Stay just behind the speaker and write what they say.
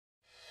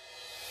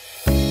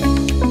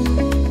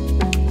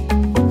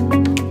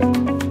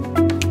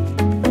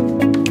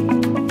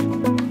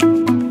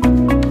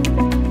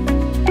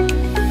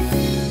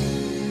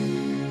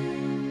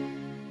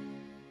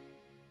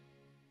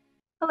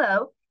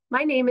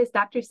name is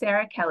Dr.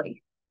 Sarah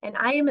Kelley, and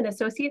I am an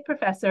associate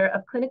professor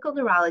of clinical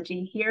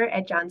neurology here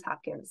at Johns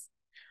Hopkins.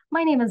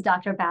 My name is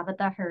Dr.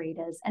 Babitha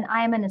Haridas, and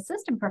I am an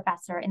assistant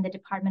professor in the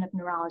Department of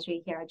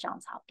Neurology here at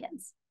Johns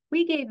Hopkins.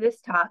 We gave this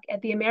talk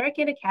at the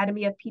American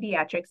Academy of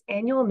Pediatrics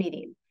annual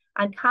meeting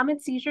on common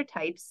seizure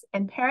types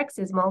and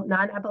paroxysmal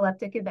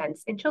non-epileptic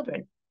events in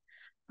children.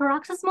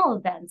 Paroxysmal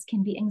events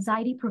can be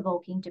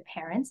anxiety-provoking to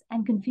parents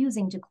and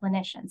confusing to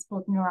clinicians,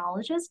 both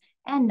neurologists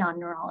and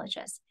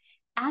non-neurologists.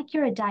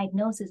 Accurate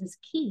diagnosis is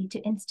key to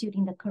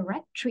instituting the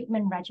correct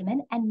treatment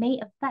regimen and may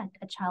affect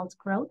a child's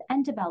growth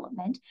and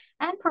development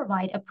and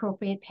provide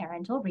appropriate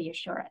parental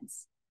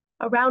reassurance.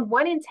 Around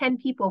 1 in 10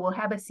 people will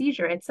have a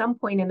seizure at some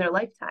point in their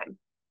lifetime.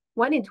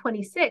 1 in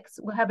 26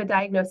 will have a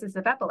diagnosis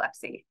of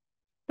epilepsy.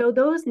 Though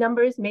those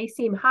numbers may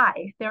seem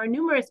high, there are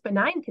numerous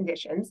benign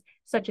conditions,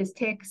 such as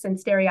tics and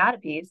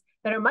stereotypies,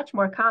 that are much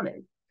more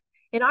common.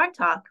 In our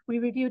talk, we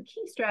reviewed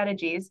key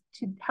strategies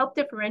to help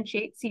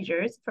differentiate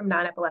seizures from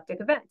non-epileptic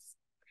events.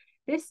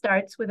 This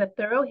starts with a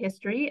thorough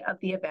history of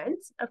the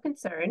events of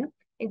concern,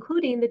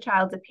 including the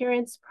child's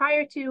appearance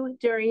prior to,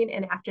 during,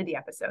 and after the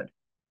episode.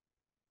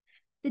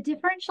 The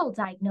differential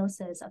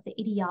diagnosis of the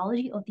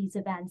etiology of these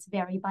events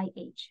vary by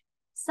age.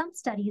 Some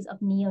studies of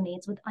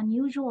neonates with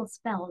unusual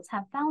spells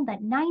have found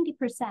that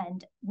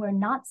 90% were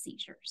not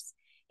seizures.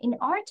 In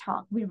our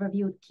talk, we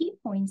reviewed key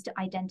points to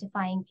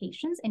identifying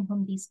patients in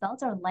whom these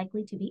spells are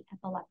likely to be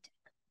epileptic.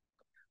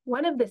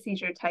 One of the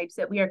seizure types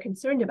that we are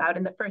concerned about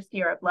in the first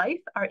year of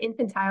life are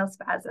infantile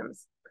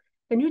spasms.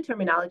 The new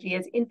terminology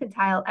is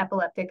infantile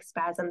epileptic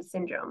spasm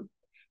syndrome.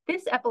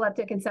 This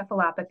epileptic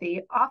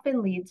encephalopathy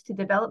often leads to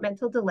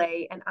developmental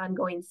delay and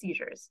ongoing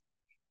seizures.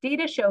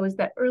 Data shows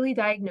that early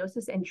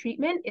diagnosis and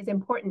treatment is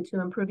important to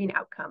improving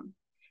outcome.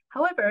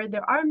 However,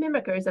 there are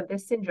mimickers of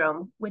this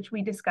syndrome, which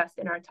we discussed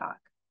in our talk.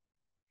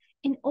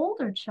 In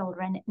older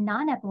children,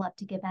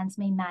 non-epileptic events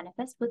may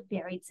manifest with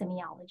varied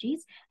semiologies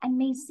and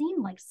may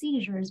seem like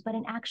seizures, but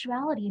in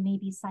actuality may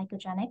be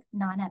psychogenic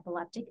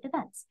non-epileptic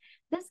events.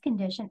 This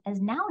condition is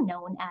now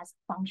known as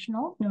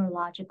functional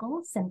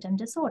neurological symptom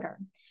disorder.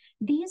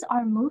 These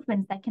are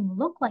movements that can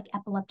look like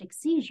epileptic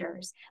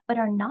seizures, but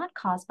are not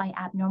caused by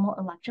abnormal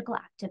electrical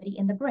activity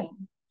in the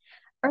brain.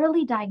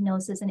 Early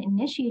diagnosis and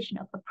initiation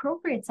of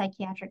appropriate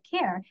psychiatric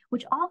care,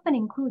 which often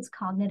includes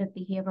cognitive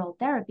behavioral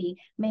therapy,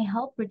 may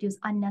help reduce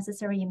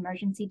unnecessary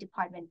emergency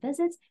department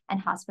visits and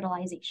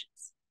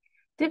hospitalizations.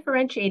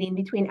 Differentiating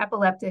between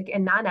epileptic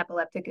and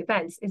non-epileptic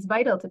events is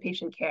vital to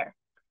patient care.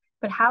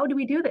 But how do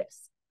we do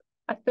this?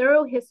 A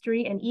thorough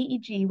history and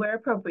EEG, where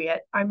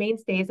appropriate, are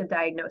mainstays of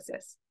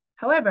diagnosis.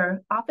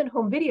 However, often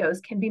home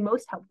videos can be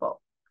most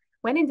helpful.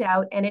 When in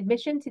doubt, an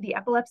admission to the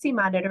epilepsy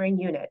monitoring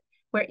unit,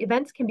 where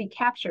events can be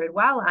captured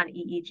while on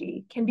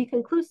EEG, can be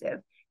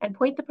conclusive and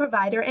point the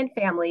provider and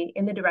family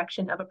in the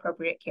direction of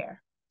appropriate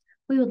care.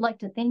 We would like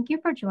to thank you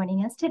for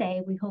joining us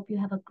today. We hope you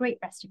have a great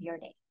rest of your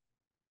day.